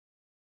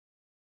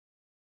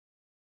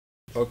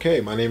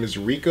Okay, my name is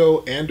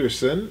Rico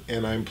Anderson,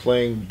 and I'm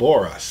playing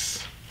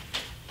Boris.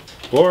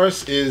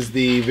 Boris is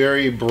the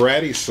very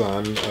bratty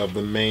son of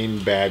the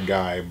main bad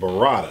guy,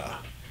 Barada.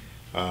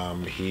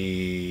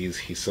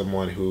 He's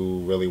someone who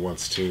really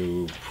wants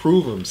to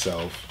prove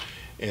himself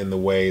in the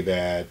way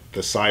that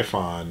the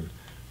Siphon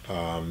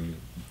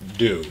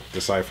do.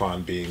 The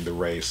Siphon being the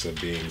race of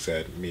beings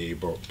that me,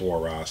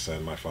 Boras,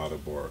 and my father,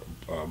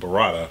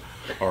 Barada,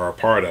 are a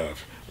part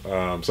of.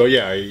 So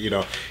yeah,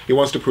 he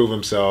wants to prove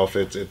himself.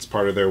 It's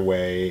part of their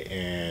way,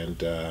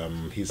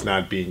 and he's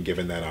not being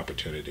given that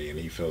opportunity, and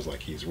he feels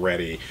like he's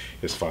ready.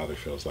 His father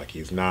feels like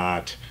he's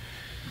not.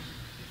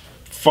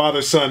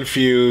 Father-son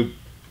feud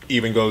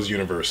even goes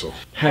universal.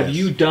 Have Yes.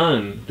 you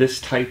done this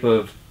type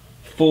of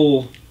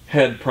full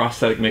head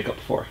prosthetic makeup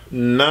before?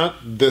 Not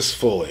this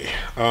fully.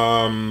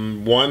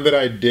 One that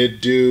I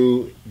did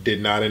do did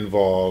not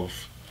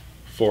involve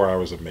 4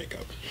 hours of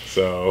makeup.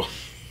 So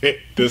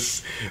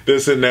this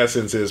in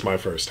essence is my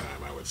first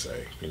time, I would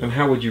say. And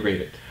how would you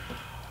rate it?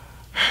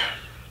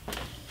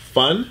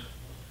 Fun,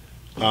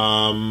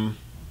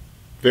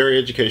 very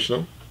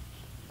educational.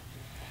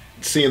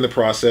 Seeing the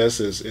process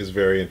is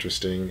very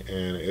interesting,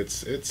 and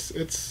it's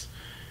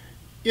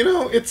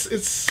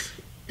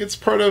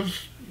part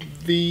of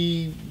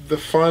the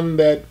fun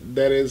that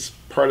is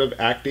part of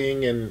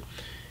acting, and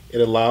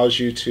it allows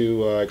you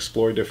to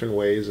explore different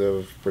ways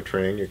of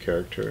portraying your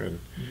character, and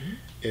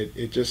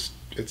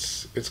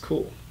it's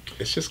cool.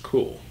 It's just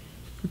cool.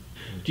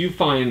 Do you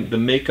find the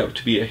makeup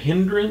to be a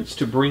hindrance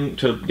to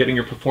getting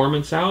your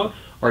performance out?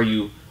 Are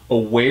you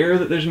aware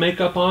that there's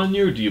makeup on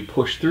you, or do you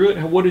push through it?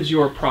 What is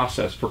your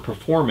process for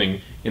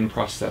performing in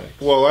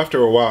prosthetics? Well, after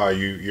a while,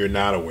 you're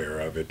not aware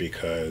of it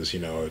because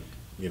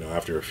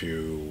after a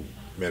few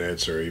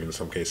minutes or even in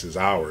some cases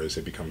hours,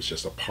 it becomes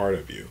just a part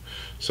of you.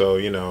 So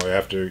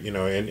after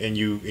and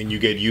you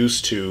get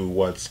used to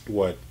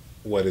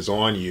what is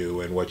on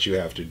you and what you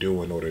have to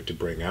do in order to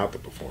bring out the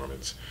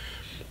performance.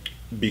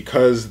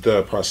 Because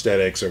the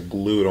prosthetics are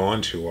glued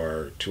onto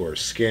our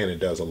skin, it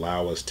does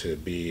allow us to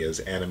be as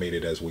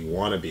animated as we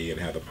want to be and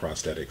have the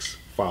prosthetics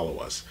follow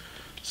us.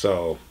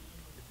 So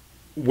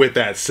with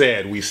that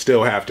said, we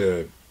still have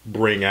to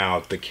bring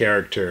out the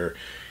character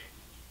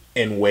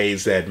in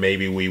ways that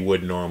maybe we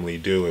would normally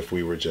do if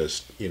we were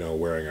just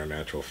wearing our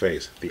natural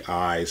face. The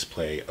eyes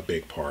play a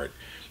big part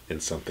in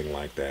something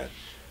like that.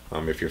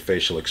 If your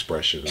facial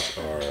expressions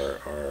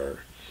are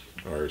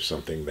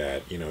something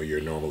that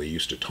you're normally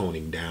used to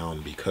toning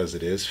down because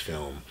it is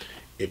film,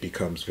 it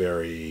becomes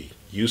very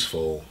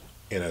useful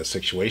in a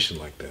situation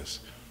like this,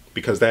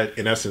 because that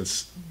in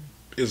essence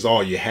is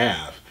all you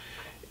have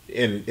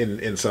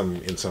in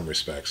some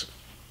respects.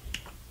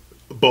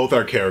 Both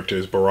our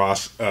characters,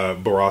 Boras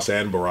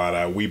and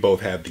Barada, we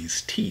both have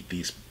these teeth,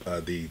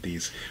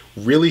 these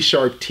really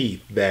sharp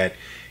teeth that,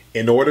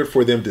 in order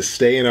for them to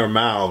stay in our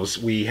mouths,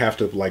 we have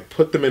to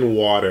put them in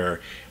water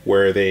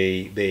where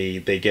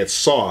they get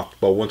soft.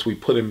 But once we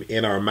put them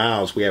in our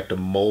mouths, we have to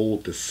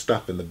mold the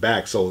stuff in the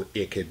back so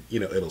it could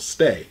it'll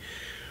stay.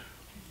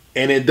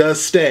 And it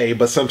does stay,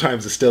 but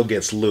sometimes it still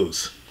gets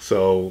loose.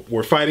 So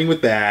we're fighting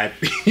with that.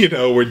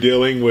 We're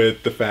dealing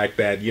with the fact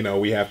that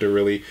we have to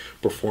really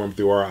perform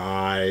through our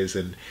eyes,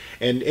 and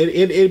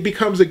it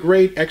becomes a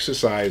great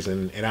exercise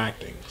in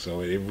acting.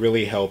 So it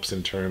really helps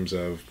in terms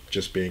of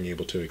just being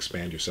able to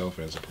expand yourself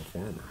as a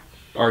performer.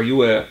 Are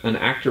you an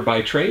actor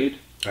by trade?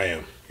 I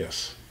am.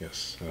 Yes.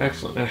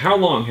 Excellent. And how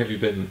long have you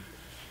been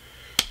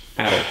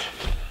at it?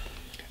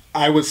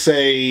 I would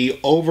say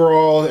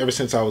overall, ever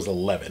since I was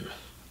 11.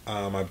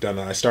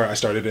 I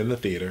started in the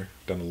theater.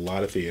 Done a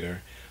lot of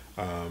theater.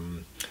 A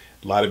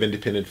lot of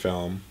independent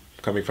film.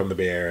 Coming from the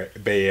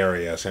Bay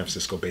Area, San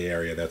Francisco Bay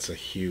Area, that's a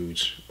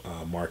huge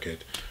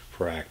market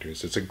for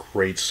actors. It's a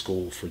great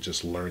school for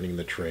just learning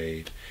the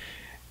trade.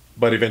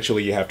 But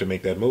eventually you have to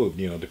make that move,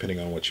 depending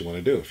on what you want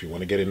to do. If you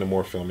want to get into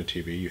more film and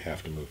TV, you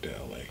have to move to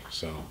LA.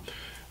 So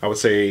I would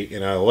say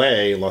in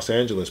LA, Los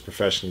Angeles,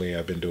 professionally,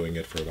 I've been doing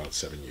it for about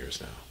 7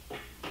 years now.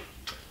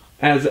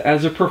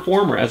 As a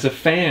performer, as a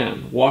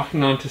fan,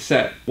 walking onto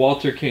set,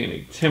 Walter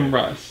Koenig, Tim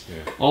Russ,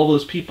 all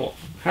those people,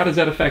 how does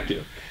that affect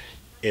you?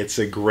 It's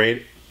a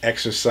great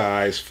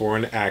exercise for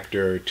an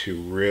actor to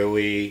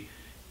really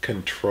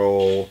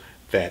control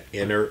that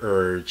inner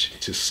urge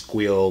to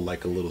squeal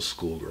like a little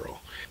schoolgirl.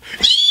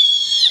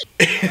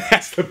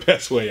 That's the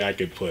best way I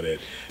could put it.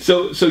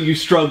 So you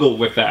struggle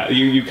with that.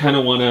 You kind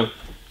of want to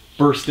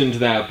burst into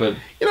that, but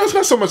it's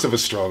not so much of a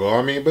struggle.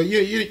 I mean, but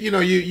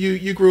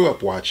you grew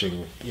up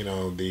watching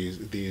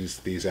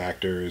these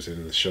actors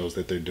and the shows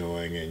that they're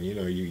doing, and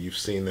you've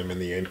seen them in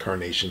the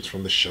incarnations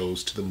from the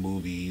shows to the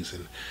movies,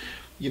 and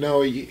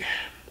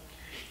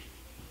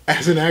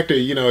as an actor,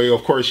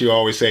 of course you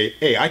always say,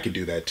 hey, I could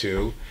do that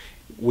too.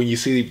 When you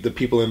see the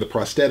people in the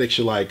prosthetics,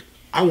 you're like,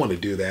 I want to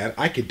do that.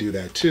 I could do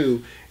that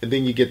too. And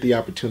then you get the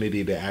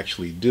opportunity to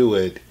actually do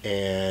it,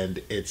 and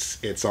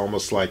it's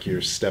almost like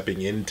you're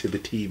stepping into the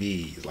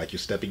TV, like you're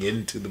stepping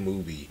into the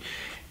movie,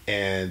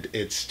 and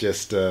it's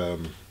just a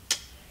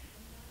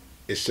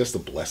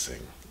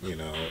blessing.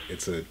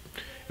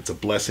 It's it's a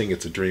blessing.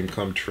 It's a dream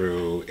come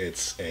true.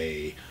 It's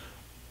a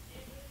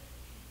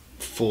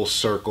full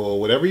circle,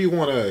 whatever you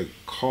want to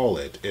call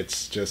it.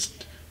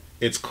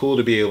 It's cool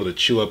to be able to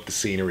chew up the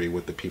scenery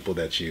with the people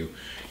that you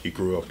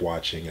grew up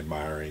watching,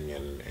 admiring,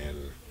 and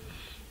in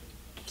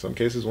some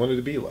cases wanted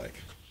to be like.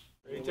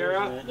 Ready,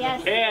 Tara?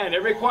 Yes. And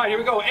everybody quiet. Here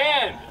we go.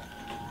 And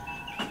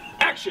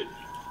action.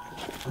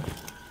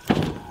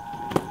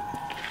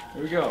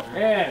 Here we go.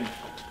 And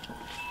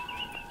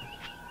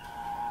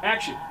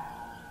action.